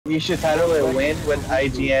You should title it "Win with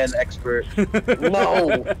IGN Expert."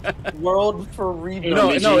 No, world for reading. No,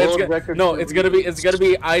 it's gonna be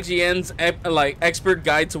IGN's expert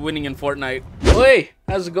guide to winning in Fortnite. Hey,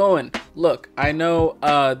 how's it going? Look, I know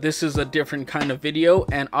this is a different kind of video,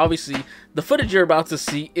 and obviously the footage you're about to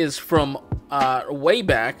see is from way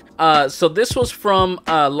back. So this was from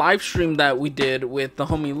a live stream that we did with the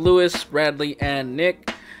homie Lewis, Bradley, and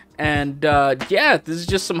Nick. And yeah, this is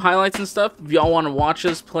just some highlights and stuff. If y'all want to watch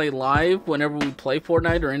us play live whenever we play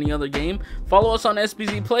Fortnite or any other game, follow us on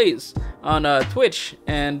SBZ Playz on Twitch.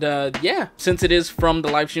 And yeah, since it is from the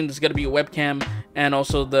live stream, there's going to be a webcam, and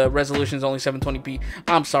also the resolution is only 720p.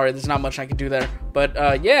 I'm sorry, there's not much I can do there. But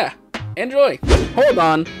yeah, enjoy. Hold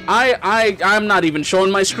on, I'm not even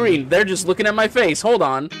showing my screen. They're just looking at my face. Hold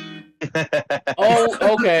on. Oh,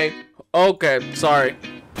 okay, sorry.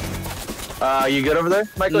 You good over there,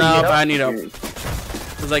 Michael? No, I need help.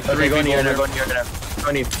 There's like three people in there.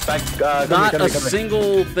 Not a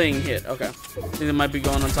single thing hit. Okay. I think it might be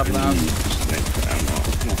going on top of the house.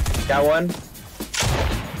 Got one.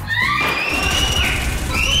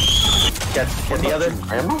 Get the other.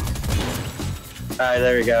 Alright,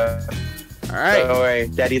 there we go. Alright. Don't worry,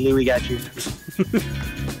 Daddy Louie got you.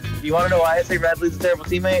 You wanna know why I say Radley's a terrible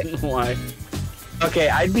teammate? Why? Okay,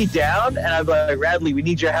 I'd be down and I'd be like, Radley, we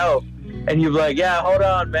need your help. And you'd be like, yeah, hold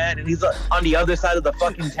on, man. And he's on the other side of the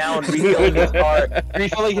fucking town refilling his car,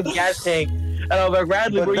 refilling his gas tank. And I'm like,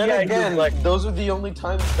 Radley, where you at? Again, like, those are the only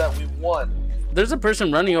times that we won. There's a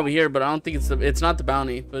person running over here, but I don't think it's not the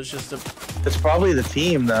bounty, but it's just a... It's probably the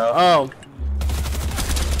team, though. Oh.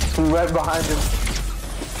 Right behind him.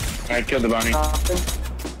 I killed the bounty.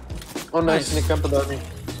 Oh, nice. Nick up above me.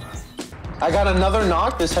 I got another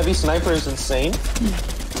knock. This heavy sniper is insane.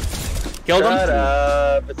 Killed him? Shut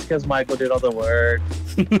up. It's because Michael did all the work.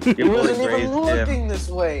 He wasn't even looking this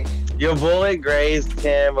way. Your bullet grazed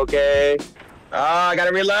him, okay? Oh, I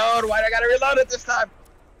gotta reload. Why do I gotta reload it this time?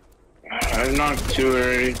 I'm not too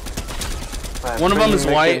early. One of them is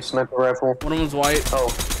white. Sniper rifle. One of them's white.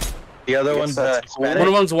 Oh. The other one's Hispanic. One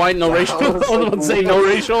of them's white, no racial. One of them say no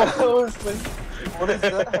racial. What is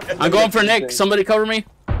that? I'm going for Nick. Somebody cover me.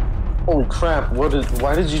 Oh crap!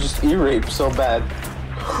 Why did you just e-rape so bad?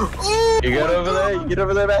 You good over there? You get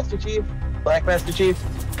over there, Master Chief? Black Master Chief?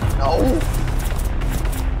 No.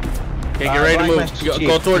 Okay, get ready to move.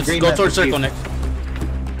 Go towards circle, Nick.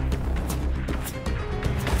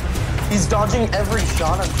 He's dodging every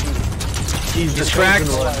shot I'm shooting. He's cracked.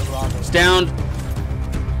 He's down.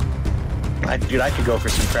 Dude, I could go for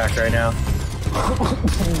some crack right now.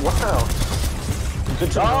 Wow.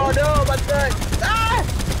 Good job. Oh no, my back! Ah!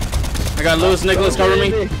 I got Lewis Nicholas cover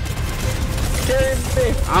me.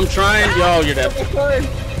 I'm trying. Yo, you're dead.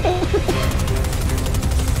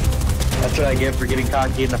 That's what I get for getting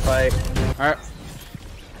cocky in the fight. Alright.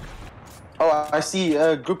 Oh, I see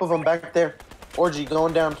a group of them back there. Orgy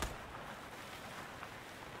going down.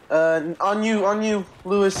 On you,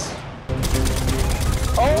 Lewis.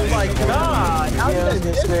 Oh my god! How Yeah, did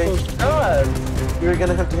this go done? You're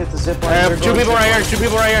gonna have to hit the zip line. I have two people right here. Two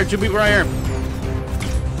people right here. Two people right here.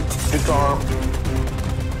 Good call.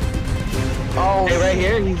 Oh, hey, right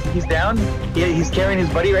here, he's down. He's carrying his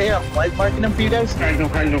buddy right here. I'm light marking him for you guys. Cranked him.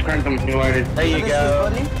 You lighted. There you go.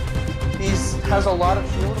 He has a lot of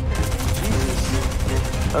shield.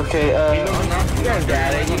 Jesus. Okay, you guys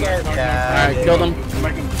got it. You guys got it. Alright, killed him.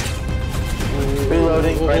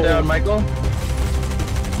 Reloading. Right down, Michael.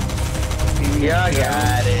 Yeah, I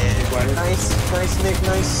got it. Nice, Nick,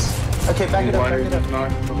 nice. Okay, back it up.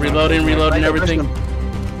 Reloading everything.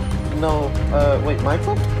 No, wait,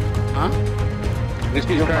 Michael? Huh? This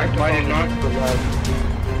dude's cracked. Why did not?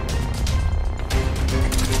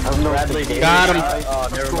 Bradley got him. Oh,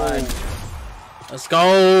 never mind. Let's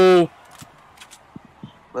go.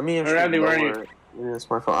 Let me Bradley, where are you? Yeah, it's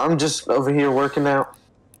my fault. I'm just over here working out.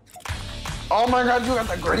 Oh my god, you got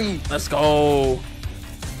the gritty. Let's go.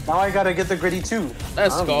 Now I gotta get the gritty too.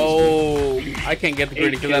 Let's go. I can't get the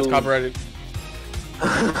gritty because that's copyrighted.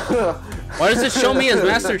 Why does it show me as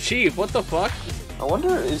Master Chief? What the fuck? I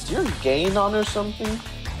wonder, is your gain on or something?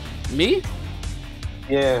 Me?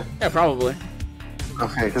 Yeah. Yeah, probably.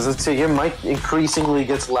 Okay, because let's see, your mic increasingly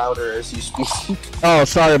gets louder as you speak. Oh,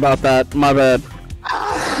 sorry about that. My bad.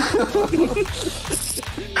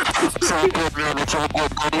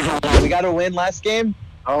 We got to win last game.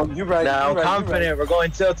 Oh, you're right. No, you're confident. Right. We're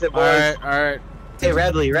going tilted, boys. All right. Hey,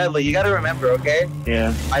 Radley, you got to remember, okay?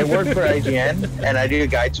 Yeah. I work for IGN, and I do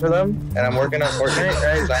guides for them, and I'm working on Fortnite,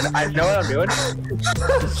 right? So I know what I'm doing.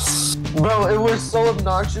 Bro, it was so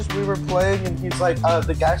obnoxious. We were playing, and he's like,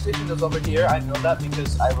 the gas station is over here. I know that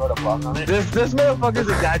because I wrote a blog on it. This motherfucker's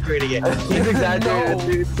exaggerating it. He's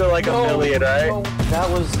exaggerating it to like a million, right? No, that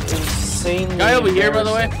was insanely. Guy over here, by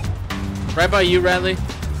the way. Right by you, Radley.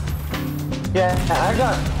 Yeah, I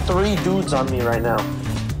got 3 dudes on me right now.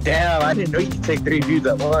 Damn, I didn't know you could take 3 dudes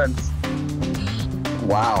at once.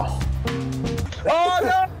 Wow. Oh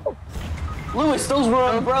no! Lewis, those were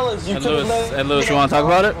umbrellas. You couldn't let. Hey, Lewis, you want to talk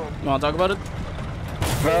about it? You want to talk about it?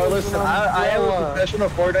 Bro, listen, I am a professional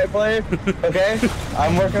Fortnite player, okay?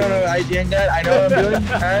 I'm working on an IGN guide. I know what I'm doing,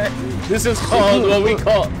 alright? This is called what we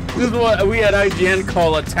call. This is what we at IGN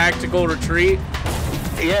call a tactical retreat.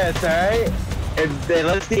 Yeah, it's alright. It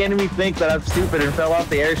lets the enemy think that I'm stupid and fell off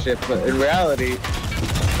the airship, but in reality,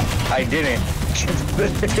 I didn't.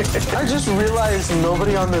 I just realized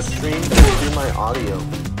nobody on the stream can do my audio.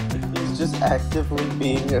 He's just actively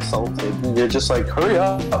being assaulted, and you're just like, hurry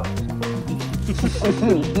up. You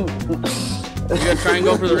gonna try and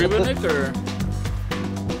go for the reboot, Nick, or?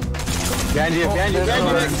 Behind you.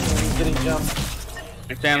 He's getting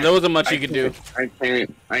jumped. Damn, there wasn't much you could do. I can't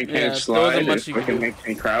Yeah, slide. there wasn't much If you I could can do. make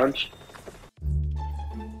me crouch.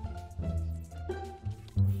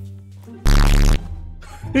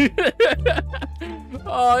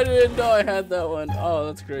 Oh, I didn't know I had that one. Oh,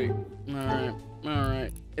 that's great.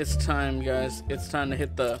 Alright. It's time, guys. It's time to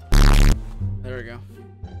hit the... There we go.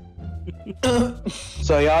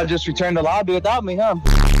 So y'all just returned the lobby without me, huh?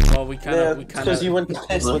 Well, we kind of... because you went to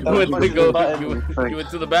piss You without went, to pushing go, the button. you went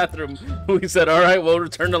to the bathroom. We said, alright, we'll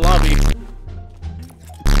return the lobby.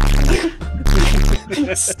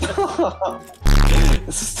 Stop.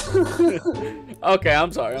 Okay,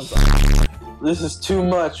 I'm sorry. This is too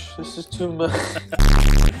much.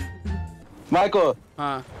 Michael,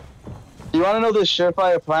 Huh? you want to know the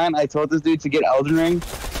surefire plan? I told this dude to get Elden Ring.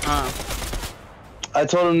 I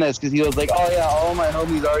told him this because he was like, oh yeah, all my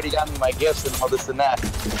homies already got me my gifts and all this and that.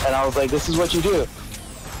 And I was like, this is what you do.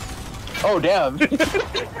 Oh, damn.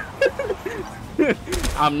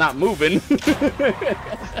 I'm not moving.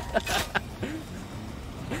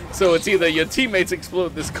 So it's either your teammates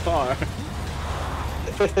explode this car,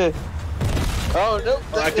 Oh, no.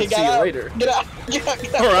 or I can Get see you out. later. Get out.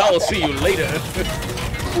 Or I will see you later.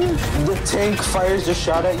 The tank fires a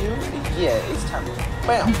shot at you? Yeah, it's time to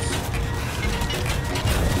bounce.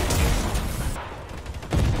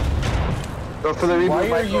 Go for the reboot, Why are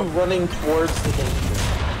Michael. you running towards the danger?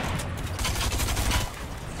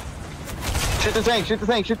 Shoot the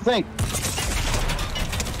tank.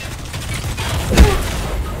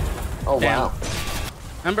 Oh, Damn. wow.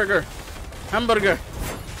 Hamburger.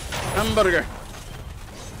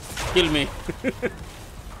 Kill me. Nick,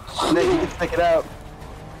 you can stick it out.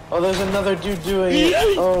 Oh, there's another dude doing it.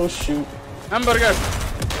 Oh, shoot. Hamburger.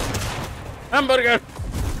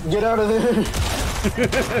 Get out of there.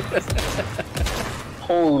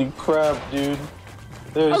 Holy crap, dude.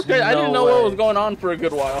 There's Okay, I didn't know no what way. was going on for a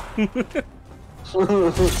good while.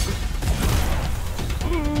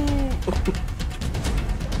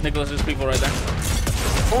 Nicholas, there's people right there.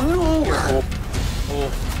 Oh, no.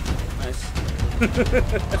 Oh, nice.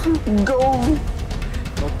 Go.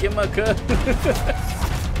 Don't get my cut.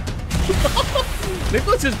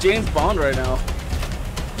 Nicholas is James Bond right now.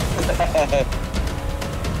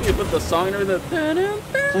 You put the song in there.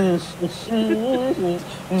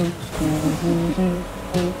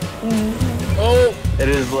 Oh, It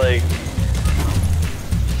is like...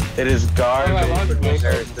 It is garbage. I lost for myself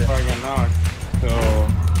comparison. before I got knocked. So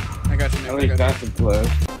I got you, Nick. at least that's a plus.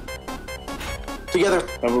 Together.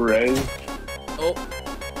 Double raise. Oh,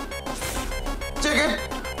 Ticket.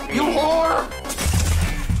 You whore.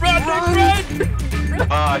 run! Oh,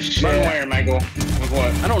 Run shit. where, Michael? With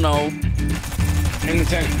what? I don't know. In the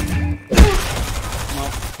tent.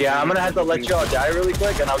 Yeah, I'm gonna have to let y'all die really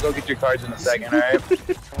quick, and I'll go get your cards in a second, alright?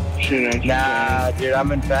 Shoot. Nah, dude,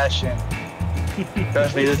 I'm in fashion.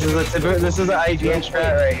 Trust me, this is an IGN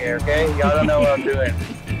strat right here, okay? Y'all don't know what I'm doing.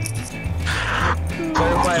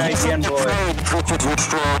 Certified IGN boy.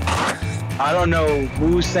 I don't know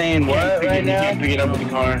who's saying what right You now. can't pick it up with the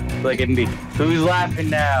car. Look at me. Who's laughing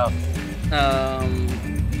now?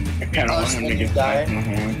 I kind of want Us him when to you get die.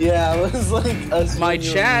 back. Yeah, it was like us. My when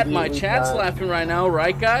you chat's immediately died. laughing right now,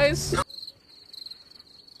 right, guys?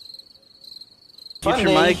 Future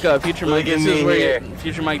Funny. Mike, Look at me here.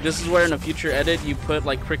 Future Mike, this is where in a future edit you put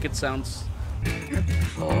like cricket sounds.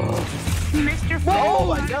 Mr. Oh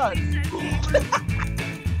my god!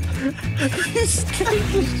 You scared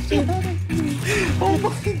the shit out of me. Oh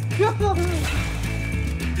my god.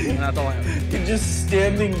 Not the line. You're just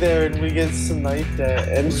standing there and we get sniped at,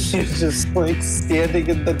 and you're just like standing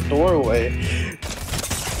in the doorway.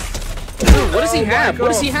 What does he have? Michael.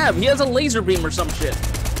 What does he have? He has a laser beam or some shit.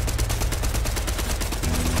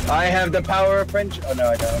 I have the power of friendship. Oh no,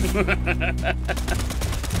 I don't.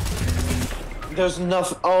 There's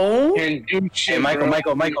nothing. Oh. Can't do shit, Hey, Michael,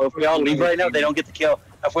 bro. Michael. If we all leave right now, they don't get the kill.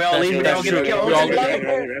 If we all leave, they don't get the kill.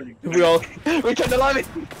 We all Return to lobby.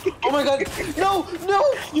 Oh my god. No, no.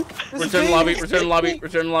 return to lobby. Return to lobby.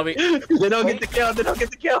 Return to lobby. They don't get the kill. They don't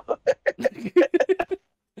get the kill.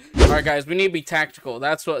 All right, guys, we need to be tactical.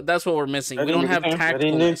 That's what we're missing. We don't have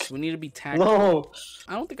tacticalness. We need to be tactical. No.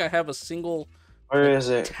 I don't think I have a single Where is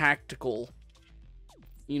it? tactical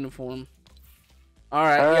uniform. All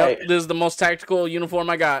right, All yep, right. this is the most tactical uniform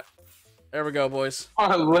I got. There we go, boys.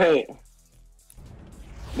 Oh, wait.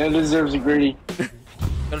 That deserves a greedy.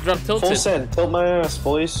 Gotta drop Full tilted. send. Tilt my ass,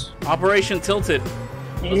 boys. Operation tilted.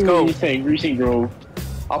 Let's go. You say Greasy Grove.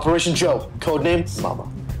 Operation Joe. Codename Mama.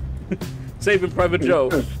 Saving Private Joe.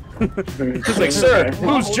 It's like, sir,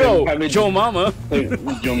 who's Joe? Joe Mama.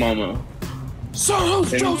 Joe Mama. Sir,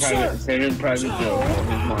 who's Joe, sir? Saving Private Joe. His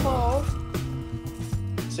mama.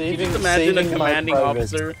 Saving, Just imagine a saving my commanding private.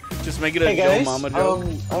 officer. Just make it a Hey Joe guys, Mama joke.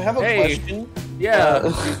 I have a Hey. question.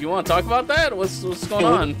 Yeah, you want to talk about that? What's going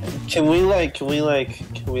on? Can we not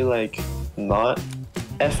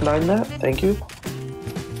F9 that? Thank you.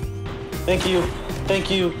 Thank you. Thank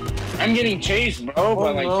you. I'm getting chased, bro,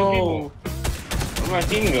 by like two people. Where'd my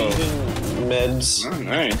team go? Using meds. Oh,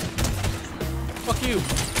 nice. Fuck you.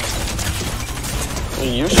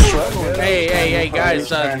 You're struggling. Hey, guys,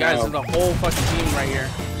 Trying guys, out. there's a whole fucking team right here.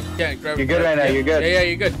 Yeah, grab. You're good right now, you're good. Yeah,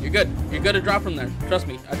 you're good. You're good. You're good to drop from there. Trust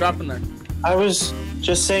me, I dropped from there. I was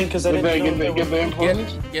just saying because I Get didn't back, know get back, get back.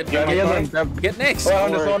 Get Yeah, get next.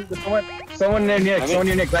 Someone near Nick. Someone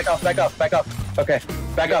near Nick. Back off. Okay,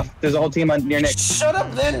 back off. There's a whole team near Nick. Shut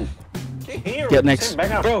up then. Get here. Get next. Back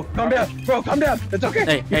up. Bro, calm down. It's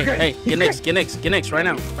okay. Hey, get next, right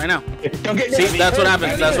now. Don't get See, Nick. that's what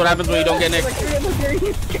happens. That's what happens when you don't get next.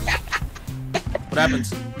 What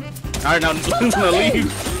happens? All right, now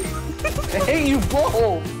leave. Hey, you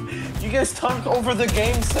both. You guys talk over the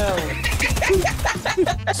game sound.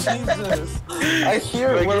 Jesus. I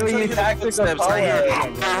hear it. We're We're giving you tactics of power.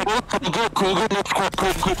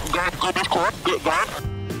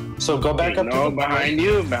 So go back up No, to the behind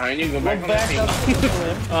you, go back Go on back the up team. to the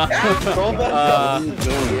rim. Go back up.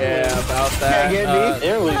 Yeah, about that.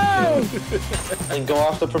 There we go. And go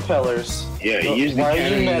off the propellers. Yeah, use the Why are you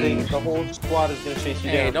cannon. netting? The whole squad is gonna chase you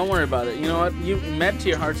Hey, down. don't worry about it. You know what? You met to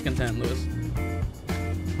your heart's content, Lewis.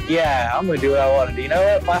 Yeah, I'm gonna do what I want to do. You know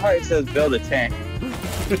what? My heart says build a tank.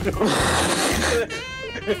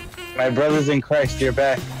 My brothers in Christ, you're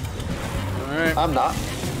back. All right. I'm not.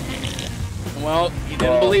 Well, you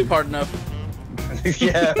didn't believe hard enough.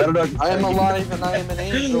 Yeah, I don't know. I am alive and I am an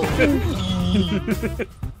angel.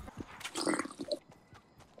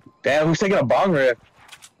 Damn, who's taking a bong rip?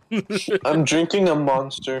 I'm drinking a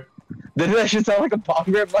monster. Didn't that shit sound like a bong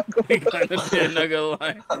rip, Michael? He kinda did, not gonna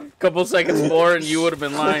lie. Couple seconds more and you would have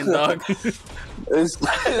been lying, dog. It's,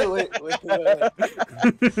 wait.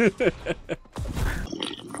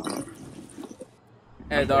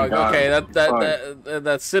 Hey, dog. God. Okay,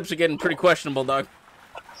 that sips are getting pretty questionable, dog.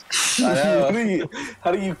 I know.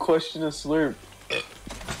 How do you question a slurp?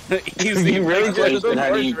 You really just Question,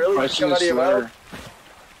 how do you question the slur?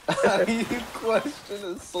 How do you question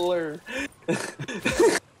a slur? I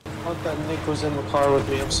thought that Nick was in the car with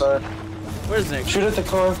me, I'm sorry. Where's Nick? Shoot at the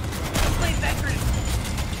car.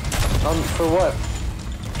 For what?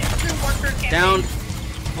 Down.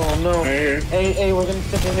 Oh no. Right here. Hey, we're gonna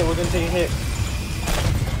take a hit,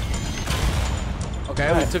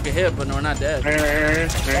 Okay, we took a hit, but no, we're not dead. Right here.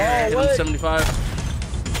 Hit him 75.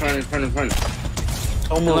 In front.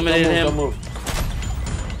 Don't move, Eliminated him. don't move.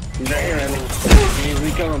 He's right here, Randy.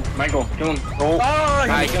 We kill him. Michael, kill him. Oh, Oh,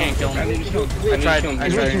 I can't kill him. I need to kill him. I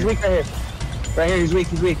tried. he's weak right here. Right here, he's weak.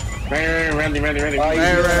 Right here, Randy. Oh,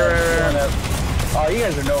 Right. Oh, you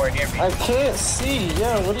guys are nowhere near me. I can't see.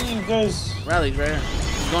 Yeah, what are you guys? Rally's right here.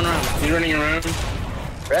 He's going around. He's running around.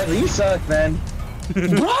 Bradley, you suck, man.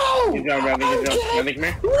 Bro! Good job, Randy. Good job. Randy, come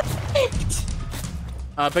here.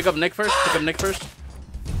 Pick up Nick first.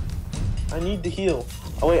 I need to heal.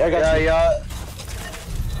 Oh wait, I got you. Yeah.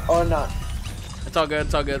 Or not. It's all good.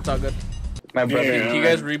 My brother. Yeah. Can you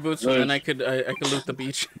guys reboot so then I could loot the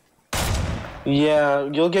beach? Yeah,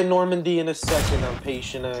 you'll get Normandy in a second. I'm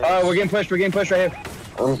patient. Oh, we're getting pushed right here.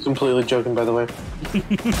 I'm completely joking, by the way.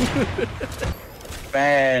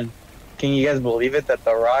 Man, can you guys believe it that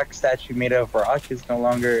the rock statue made of rock is no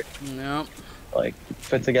longer, No. like,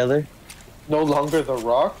 put together? No longer the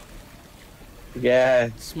Rock. Yeah.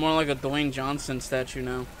 It's more like a Dwayne Johnson statue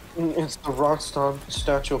now. It's the Rock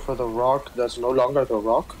statue for the Rock. That's no longer the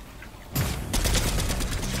Rock.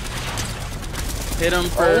 Hit him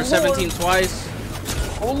for 17 twice.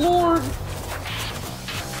 Oh lord!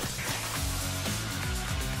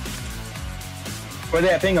 Where they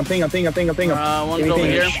at? Ping him. One's over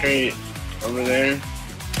here. Straight over there.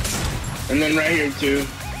 And then right here too.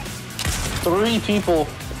 3 people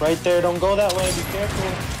right there. Don't go that way. Be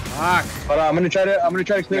careful. Fuck. Hold on, I'm gonna try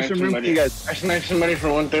to clear some room for you guys. I sniped somebody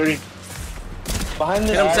for 130. Behind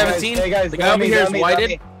this. Hit him Guys, 17. hey guys, The guy over here is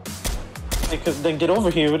whited. Then get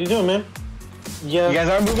over here. What are you doing, man? Yeah. You guys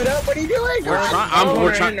aren't moving up. What are you doing?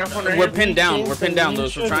 We're pinned down. We're pinned down.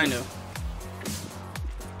 Those we're trying to.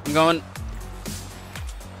 I'm going.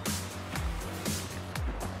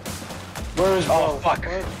 Where is Oh fuck.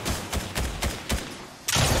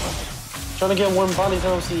 Trying to get warm bodies. I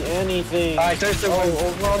don't see anything. Alright, there's the one.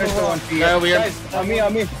 There's the one. Guy over here. Guys, on me.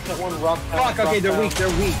 That one rock. Fuck. Okay, they're weak.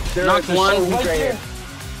 They're Knocked they're one. So weak Right right there. here.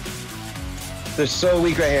 They're so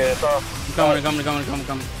weak right here. That's all. I'm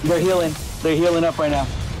coming. They're healing up right now.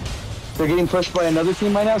 They're getting pushed by another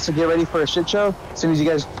team right now, so get ready for a shit show as soon as you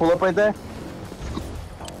guys pull up right there.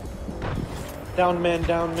 Down man.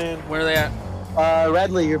 Where are they at?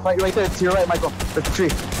 Radley, you're fighting right there. To your right, Michael. That's the tree.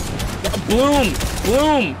 Bloom.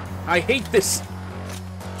 I hate this.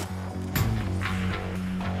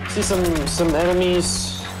 See some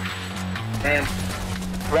enemies. Man.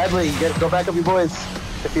 Radley, go back up your boys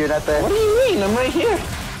if you're not there. What do you mean? I'm right here.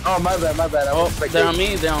 Oh, my bad. Oh, they're on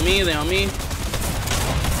me.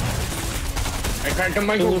 I cracked him,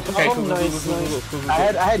 Michael. Okay, Oh, cool. nice. I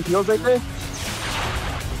had heals right there.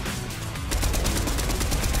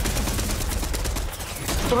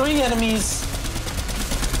 3 enemies.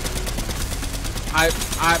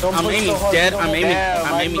 I'm aiming dead.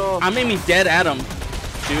 I'm aiming dead at him,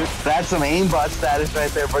 dude. That's some aimbot status right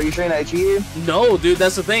there, bro. You trying to cheat? No, dude,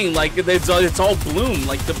 that's the thing. Like, it's all bloom.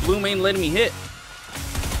 Like, the bloom ain't letting me hit.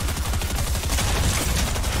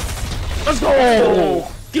 Let's go!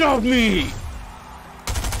 Get off me!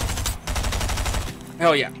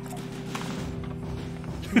 Hell yeah.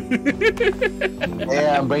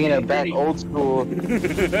 Yeah, I'm bringing it back old school.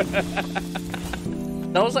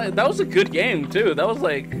 That was a good game too. That was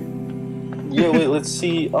like, Yeah, wait, let's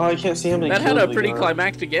see. Oh, I can't see how many that had a kills we pretty got.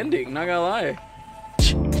 climactic ending, not gonna lie.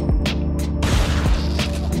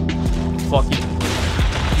 Fuck you.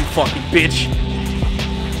 You fucking bitch.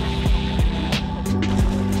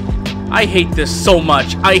 I hate this so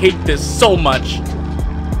much.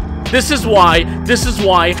 This is why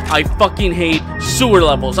I fucking hate sewer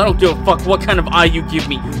levels. I don't give a fuck what kind of eye you give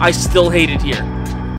me. I still hate it here.